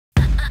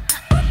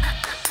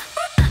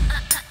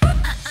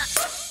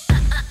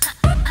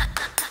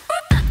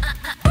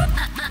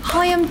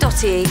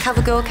Lottie,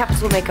 Covergirl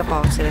Capital Makeup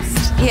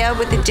Artist. Here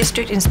with the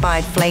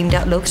district-inspired flamed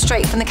out look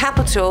straight from the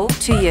capital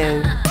to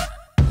you.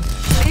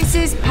 This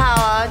is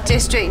Power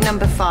District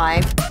number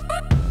 5.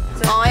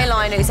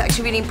 Eyeliner is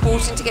actually really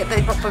important to get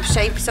the proper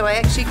shape, so I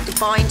actually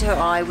defined her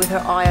eye with her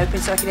eye open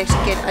so I could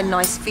actually get a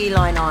nice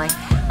feline eye.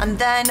 And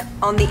then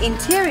on the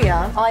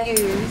interior, I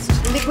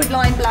used Liquid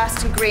Line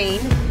Blast and Green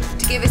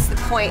to give us the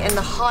point and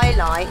the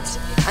highlight,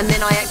 and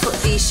then I put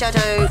the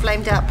shadow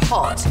flamed out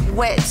pot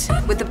wet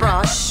with the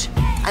brush,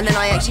 and then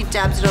I actually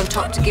dabbed it on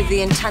top to give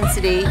the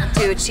intensity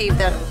to achieve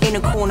that inner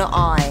corner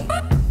eye.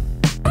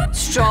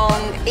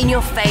 Strong, in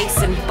your face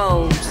and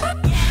bold.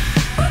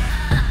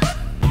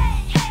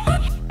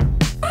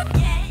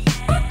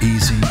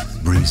 Easy,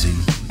 breezy,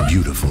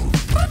 beautiful.